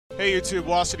Hey YouTube,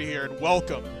 L.O.T.A here, and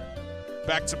welcome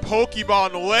back to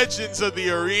Pokemon Legends of the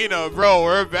Arena. Bro,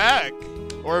 we're back.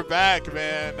 We're back,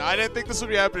 man. I didn't think this would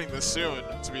be happening this soon,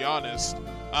 to be honest.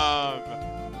 I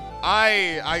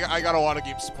got a lot of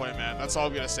games to play, man. That's all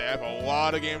I'm gonna say. I have a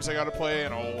lot of games I gotta play,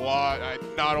 and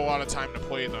not a lot of time to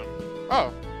play them.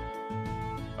 Oh.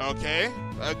 Okay.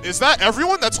 Is that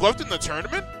everyone that's left in the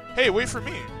tournament? Hey, wait for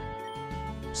me.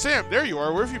 Sam, there you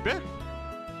are. Where have you been?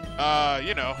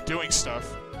 You know, doing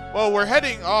stuff. Well, we're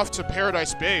heading off to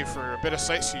Paradise Bay for a bit of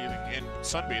sightseeing and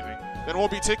sunbathing. Then we'll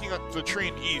be taking the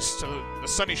train east to the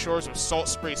sunny shores of Salt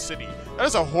Spray City. That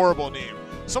is a horrible name.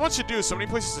 So much to do, so many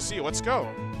places to see. Let's go.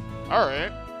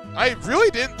 Alright. I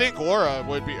really didn't think Laura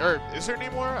would be, or is her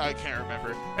name Laura? I can't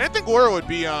remember. I didn't think Laura would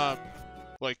be,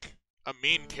 like, a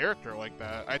main character like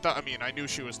that. I knew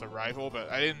she was the rival, but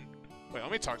I didn't... Wait,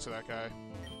 let me talk to that guy.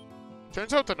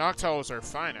 Turns out the Noctowls are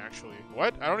fine, actually.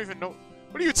 What? I don't even know...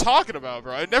 What are you talking about,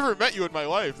 bro? I never met you in my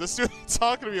life. This dude is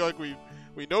talking to me like we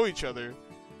know each other.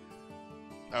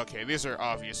 Okay, these are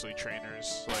obviously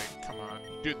trainers. Like, come on.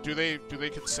 Do they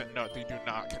consent? No, they do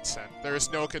not consent. There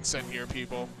is no consent here,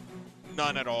 people.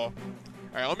 None at all.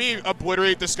 Alright, let me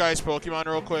obliterate this guy's Pokemon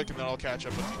real quick, and then I'll catch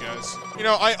up with you guys. You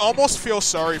know, I almost feel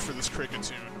sorry for this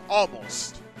Kricketune.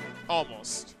 Almost.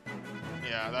 Almost.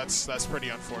 Yeah, that's pretty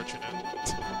unfortunate.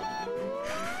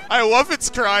 I love its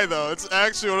cry, though. It's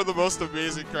actually one of the most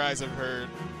amazing cries I've heard.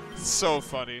 It's so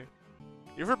funny.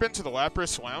 You ever been to the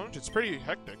Lapras Lounge? It's pretty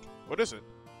hectic. What is it?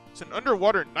 It's an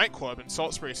underwater nightclub in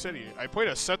Salt Spray City. I played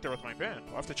a set there with my band.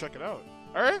 We'll have to check it out.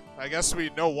 Alright, I guess we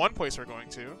know one place we're going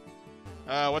to.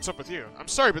 What's up with you? I'm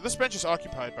sorry, but this bench is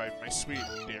occupied by my sweet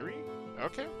dairy?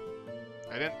 Okay.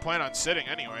 I didn't plan on sitting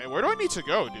anyway. Where do I need to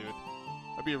go, dude?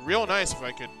 It'd be real nice if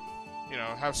I could, you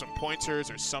know, have some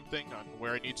pointers or something on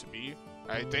where I need to be.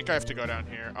 I think I have to go down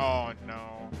here. Oh,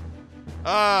 no.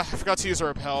 I forgot to use a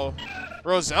repel.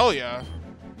 Roselia.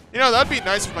 You know, that'd be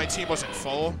nice if my team wasn't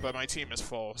full, but my team is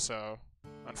full, so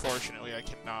unfortunately I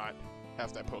cannot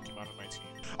have that Pokemon on my team.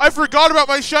 I forgot about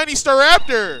my shiny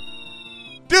Staraptor!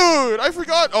 Dude, I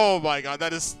forgot! Oh my god,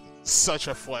 that is such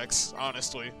a flex,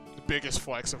 honestly. The biggest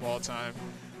flex of all time.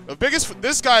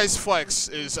 This guy's flex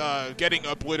is getting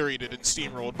obliterated and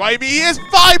steamrolled by me. He has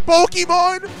 5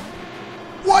 Pokemon!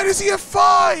 Why does he have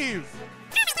 5?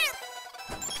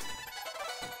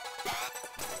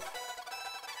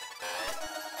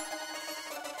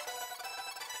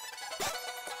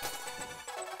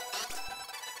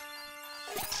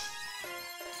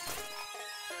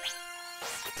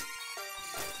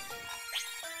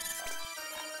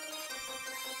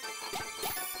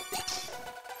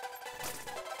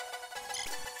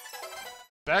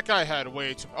 That guy had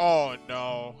way too... Oh,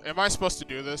 no. Am I supposed to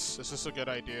do this? Is this a good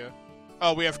idea?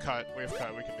 Oh, we have cut. We have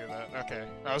cut. We can do that. Okay.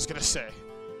 I was gonna say.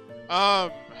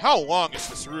 How long is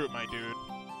this route, my dude?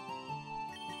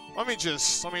 Let me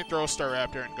throw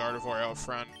Staraptor and Gardevoir out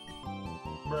front.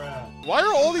 Bruh. Why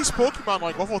are all these Pokemon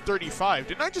like level 35?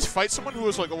 Didn't I just fight someone who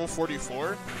was like level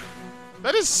 44?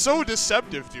 That is so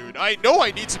deceptive, dude. I know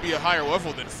I need to be a higher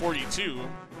level than 42.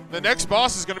 The next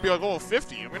boss is gonna be like level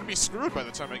 50. I'm gonna be screwed by the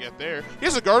time I get there. He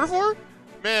has a Gardevoir?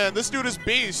 Man, this dude is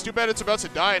beast. Too bad it's about to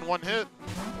die in one hit.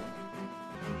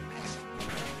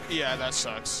 Yeah, that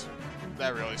sucks.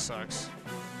 That really sucks.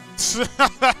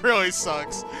 That really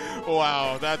sucks.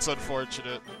 Wow, that's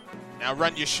unfortunate. Now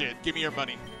run your shit. Give me your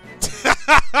money.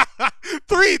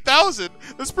 3,000!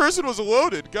 This person was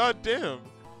loaded. God damn.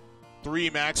 3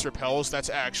 max repels? That's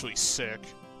actually sick.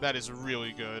 That is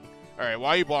really good. Alright,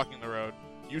 why are you blocking the road?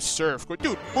 You surf.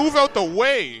 Dude, move out the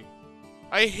way!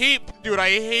 Dude, I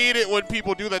hate it when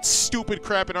people do that stupid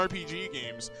crap in RPG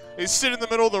games. They sit in the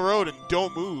middle of the road and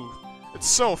don't move. It's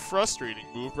so frustrating.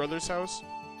 Move, brother's house.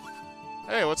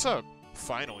 Hey, what's up?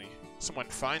 Finally, someone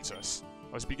finds us.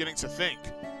 I was beginning to think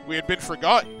we had been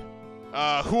forgotten.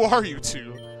 Who are you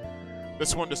two?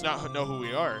 This one does not know who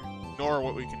we are, nor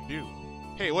what we can do.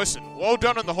 Hey, listen, well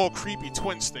done on the whole creepy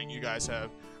twins thing you guys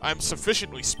have. I'm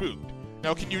sufficiently spooked.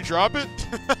 Now, can you drop it?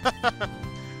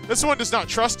 This one does not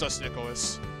trust us,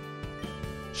 Nicholas.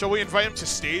 Shall we invite him to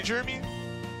stay, Jeremy?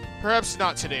 Perhaps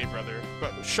not today, brother,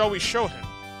 but shall we show him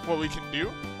what we can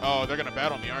do? Oh, they're gonna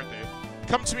battle me, aren't they?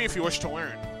 Come to me if you wish to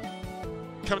learn.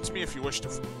 Come to me if you wish to...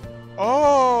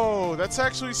 Oh, that's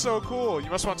actually so cool.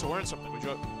 You must want to learn something, would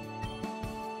you?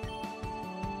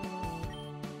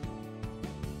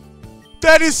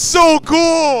 That is so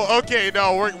cool! Okay,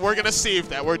 no, we're gonna save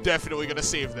that. We're definitely gonna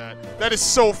save that. That is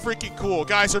so freaking cool.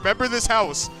 Guys, remember this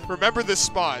house. Remember this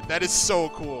spot. That is so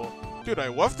cool. Dude, I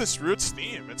love this Roots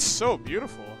theme. It's so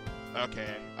beautiful.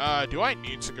 Okay, do I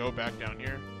need to go back down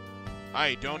here?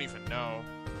 I don't even know.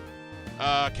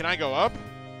 Can I go up?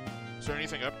 Is there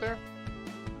anything up there?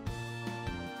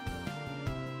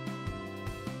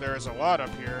 There's a lot up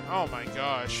here. Oh my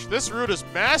gosh. This route is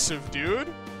massive, dude.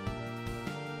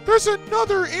 There's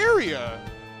another area.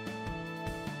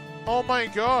 Oh my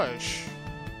gosh.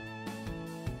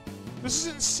 This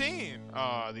is insane.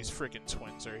 Oh, these freaking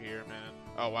twins are here, man.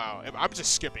 Oh wow. I'm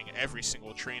just skipping every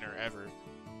single trainer ever.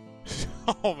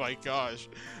 Oh my gosh.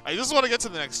 I just want to get to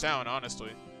the next town,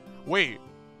 honestly. Wait.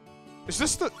 Is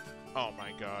this the... Oh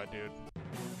my god, dude.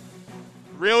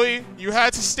 Really? You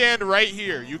had to stand right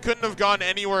here. You couldn't have gone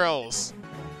anywhere else.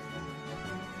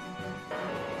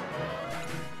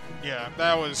 Yeah,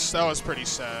 that was pretty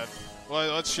sad.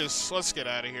 Well, let's get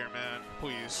out of here, man.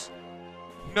 Please.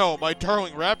 No, my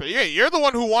darling rabbit. Yeah, you're the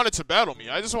one who wanted to battle me.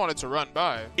 I just wanted to run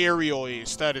by. Aerial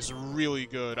Ace. That is really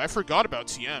good. I forgot about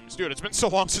TMs. Dude, it's been so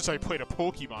long since I played a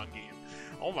Pokemon game.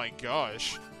 Oh my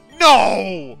gosh.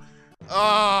 No!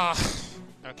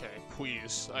 Okay,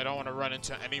 please. I don't want to run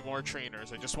into any more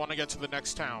trainers. I just want to get to the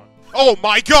next town. Oh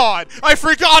my god! I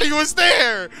forgot he was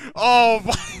there! Oh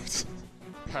my...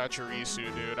 Pachirisu,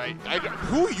 dude.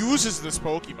 Who uses this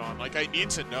Pokemon? Like, I need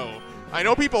to know. I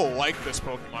know people like this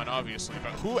Pokemon, obviously,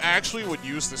 but who actually would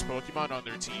use this Pokemon on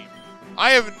their team?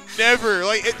 I have never,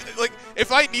 like,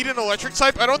 if I need an electric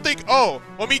type, I don't think, oh,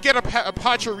 let me get a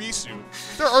Pachirisu.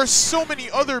 There are so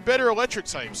many other better electric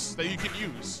types that you can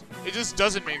use. It just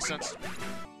doesn't make sense to me.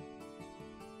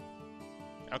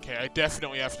 Okay, I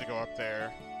definitely have to go up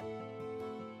there.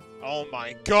 Oh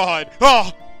my god.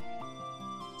 Oh!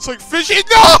 It's like fishy.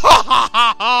 No!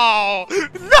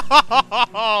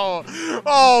 No!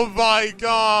 Oh my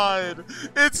god.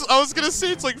 I was gonna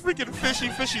say it's like freaking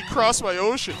fishy cross my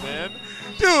ocean, man.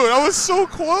 Dude, I was so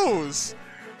close.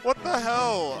 What the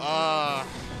hell?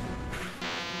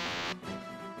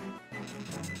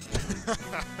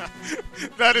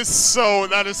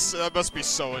 That must be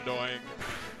so annoying.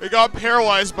 It got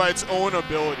paralyzed by its own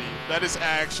ability. That is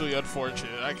actually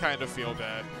unfortunate. I kind of feel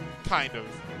bad. Kind of.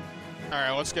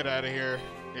 Alright, let's get out of here.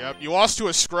 Yep, you lost to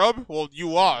a scrub? Well, you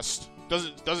lost.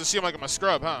 Doesn't seem like I'm a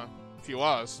scrub, huh? If you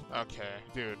lost. Okay,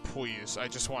 dude, please. I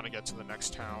just want to get to the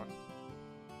next town.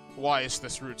 Why is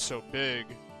this route so big?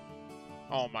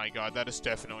 Oh my god, that is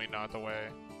definitely not the way.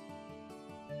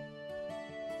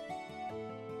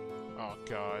 Oh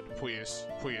god, please.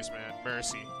 Please, man.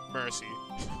 Mercy. Mercy.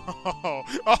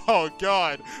 Oh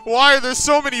god. Why are there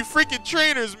so many freaking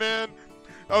trainers, man?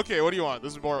 Okay, what do you want?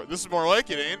 This is more like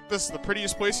it, ain't? This is the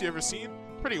prettiest place you ever seen?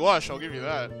 Pretty lush, I'll give you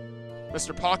that.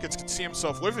 Mr. Pockets can see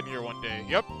himself living here one day.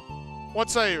 Yep.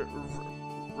 Once I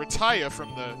retire from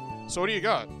the... So what do you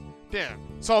got? Damn,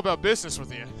 it's all about business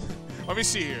with you. Let me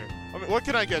see here. What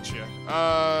can I get you?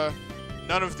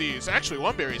 None of these. Actually,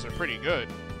 Lumberries are pretty good.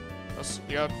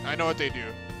 Yep, I know what they do.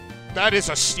 That is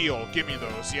a steal. Give me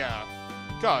those, yeah.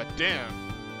 God damn.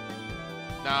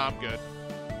 Nah, I'm good.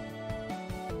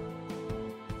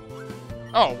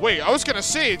 Oh, wait, I was gonna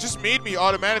say, it just made me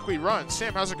automatically run.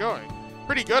 Sam, how's it going?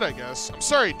 Pretty good, I guess. I'm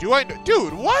sorry, do I know?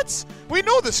 Dude, what? We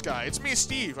know this guy. It's me,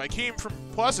 Steve. I came from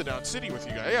Plaza Down City with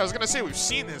you guys. Yeah, I was gonna say, we've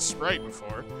seen his sprite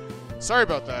before. Sorry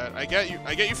about that. I get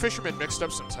you fishermen mixed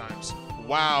up sometimes.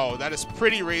 Wow, that is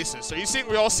pretty racist. Are you saying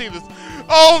we all see this?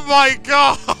 Oh my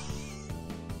god!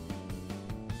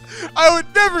 I would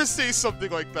never say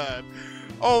something like that.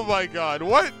 Oh my god,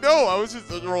 what? No, I was just,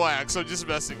 relax, I'm just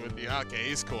messing with you. Okay,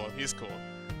 he's cool, he's cool.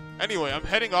 Anyway, I'm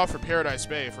heading off for Paradise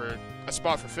Bay for a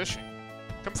spot for fishing.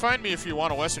 Come find me if you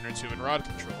want a lesson or two in rod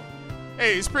control.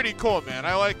 Hey, he's pretty cool, man.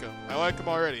 I like him. I like him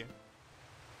already.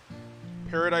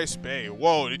 Paradise Bay.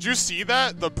 Whoa, did you see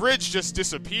that? The bridge just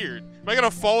disappeared. Am I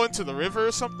gonna fall into the river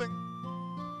or something?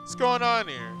 What's going on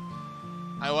here?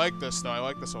 I like this, though. I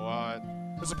like this a lot.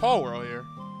 There's a Paul Whirl here.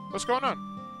 What's going on?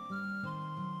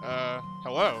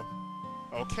 Hello.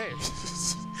 Okay.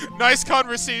 Nice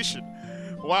conversation.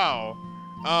 Wow.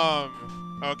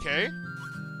 Okay.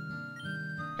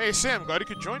 Hey, Sam, glad you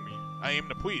could join me. I aim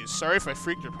to please. Sorry if I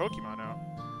freaked your Pokemon out.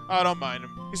 Oh, don't mind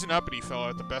him. He's an uppity fellow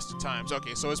at the best of times.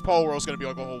 Okay, so his Paul Whirl's gonna be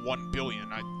like a whole 1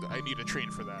 billion. I need to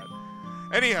train for that.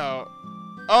 Anyhow.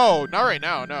 Oh, not right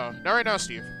now, no. Not right now,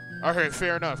 Steve. Alright,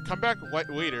 fair enough. Come back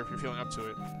later if you're feeling up to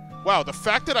it. Wow, the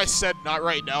fact that I said not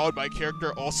right now and my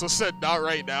character also said not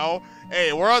right now.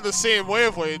 Hey, we're on the same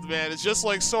wavelength, man. It's just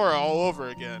like Sora all over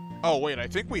again. Oh, wait, I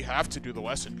think we have to do the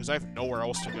lesson because I have nowhere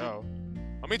else to go.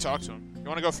 Let me talk to him. You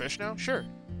want to go fish now? Sure.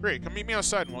 Great, come meet me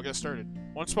outside and we'll get started.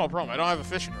 One small problem, I don't have a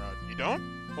fishing rod. You don't?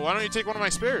 Well, why don't you take one of my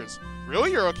spares?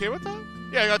 Really? You're okay with that?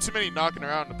 Yeah, I got too many knocking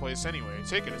around in the place anyway.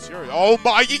 Take it, it's yours. Oh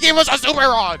my, he gave us a super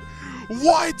rod!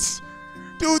 What?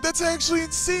 Dude, that's actually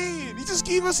insane! He just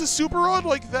gave us a super rod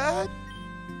like that?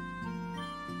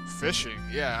 Fishing.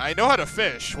 Yeah, I know how to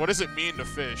fish. What does it mean to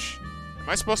fish? Am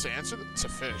I supposed to answer? It's a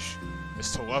fish.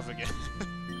 It's to love again.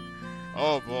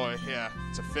 Oh boy, yeah.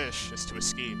 It's a fish. It's to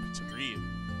escape. To breathe.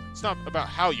 It's not about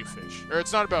how you fish. Or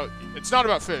it's not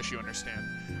about fish, you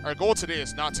understand. Our goal today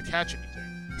is not to catch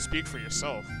anything. Speak for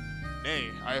yourself. Nay,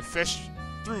 I have fished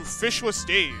through fishless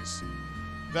days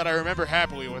that I remember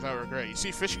happily without regret. You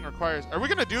see, fishing requires... Are we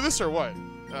going to do this or what?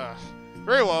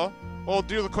 Very well. We'll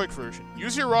do the quick version.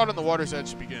 Use your rod on the water's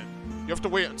edge to begin. You have to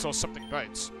wait until something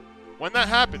bites. When that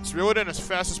happens, reel it in as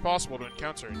fast as possible to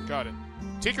encounter it. Got it.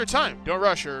 Take your time. Don't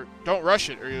rush it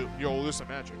or you'll lose the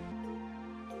magic.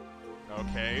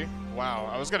 Okay. Wow.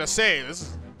 I was going to say, this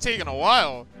is taking a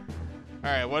while.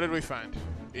 Alright, what did we find?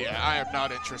 Yeah, I am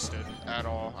not interested at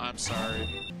all. I'm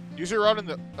sorry. Use your rod in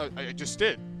the... I just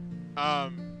did.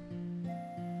 Am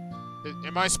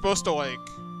I supposed to, like...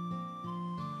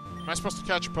 Am I supposed to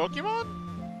catch a Pokemon?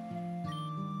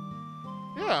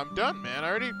 Yeah, I'm done, man. I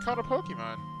already caught a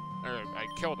Pokemon. Or, I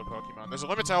killed a Pokemon. There's a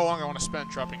limit to how long I want to spend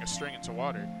dropping a string into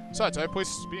water. Besides, I have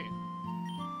places to be.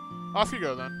 Off you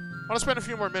go, then. I want to spend a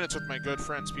few more minutes with my good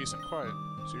friends, peace and quiet.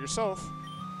 So yourself.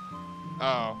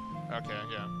 Oh, okay,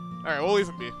 yeah. Alright, we'll leave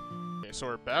him be. Okay, so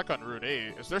we're back on Route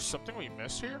 8. Is there something we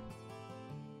missed here?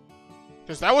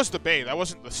 Because that was the bay. That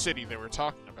wasn't the city they were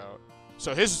talking about.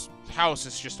 So his house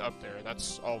is just up there.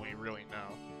 That's all we really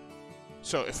know.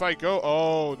 So if I go...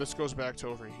 Oh, this goes back to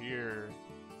over here.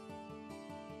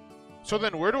 So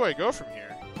then where do I go from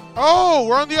here? Oh,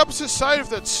 we're on the opposite side of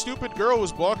that stupid girl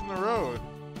who's blocking the road.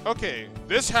 Okay,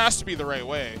 this has to be the right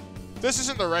way. If this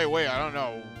isn't the right way, I don't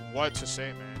know what to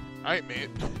say, man. Alright, mate.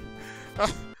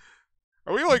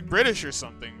 Are we like British or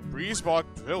something? Breezebog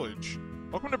Village.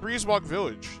 Welcome to Breezebog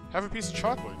Village. Have a piece of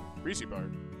chocolate. Breezy bar.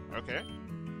 Okay.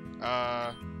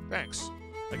 Thanks.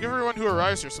 I give everyone who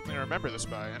arrives here something to remember this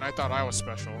by, and I thought I was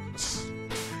special.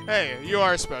 Hey, you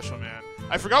are special, man.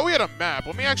 I forgot we had a map.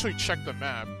 Let me actually check the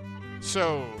map.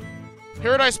 So,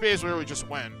 Paradise Bay is where we just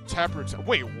went. Taproot.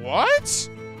 Wait, what?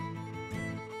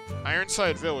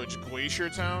 Ironside Village, Glacier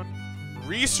Town,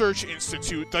 Research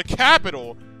Institute, the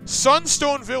capital,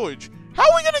 Sunstone Village. How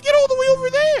are we gonna get all the way over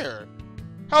there?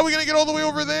 How are we gonna get all the way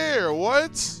over there?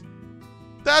 What?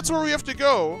 That's where we have to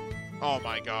go. Oh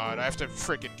my god, I have to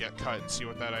freaking get cut and see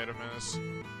what that item is.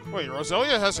 Wait,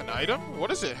 Roselia has an item? What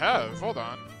does it have? Hold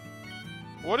on.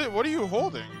 What are you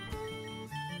holding?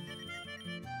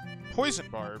 Poison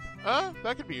Barb.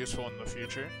 That could be useful in the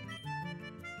future.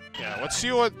 Yeah, let's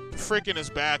see what freaking is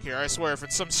back here. I swear, if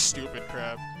it's some stupid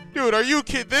crap. Dude, are you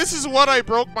kidding? This is what I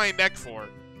broke my neck for.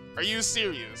 Are you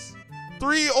serious?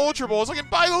 3 Ultra Balls. I can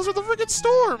buy those at the freaking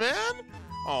store, man.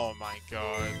 Oh my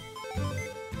god.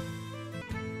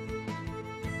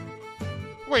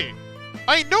 Wait,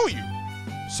 I know you.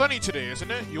 Sunny today,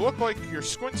 isn't it? You look like you're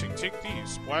squinting. Take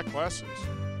these black glasses.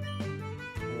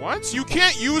 What? You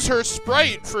can't use her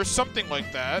sprite for something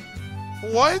like that.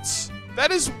 What?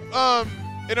 That is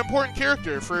an important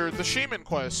character for the Shaman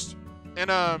quest and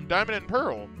Diamond and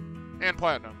Pearl and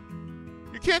Platinum.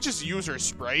 You can't just use her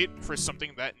sprite for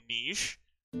something that niche.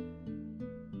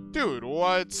 Dude,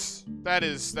 what? That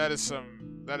is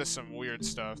some weird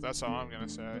stuff. That's all I'm gonna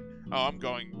say. Oh, I'm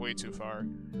going way too far.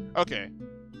 Okay.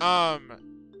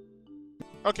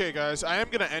 Okay, guys, I am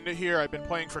gonna end it here. I've been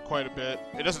playing for quite a bit.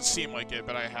 It doesn't seem like it,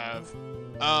 but I have.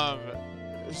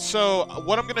 So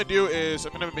what I'm gonna do is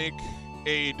I'm gonna make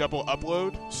a double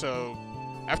upload. So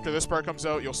after this part comes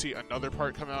out, you'll see another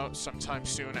part come out sometime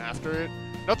soon after it.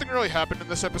 Nothing really happened in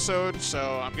this episode,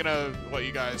 so I'm gonna let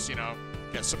you guys, you know,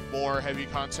 get some more heavy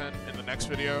content in the next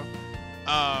video.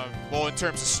 Well, in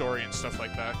terms of story and stuff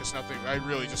like that, because nothing, I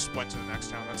really just went to the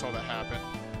next town, that's all that happened.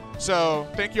 So,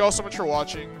 thank you all so much for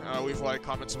watching. Leave a like,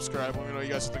 comment, subscribe, let me know what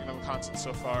you guys are thinking of the content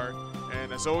so far.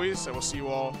 And as always, I will see you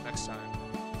all next time.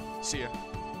 See ya.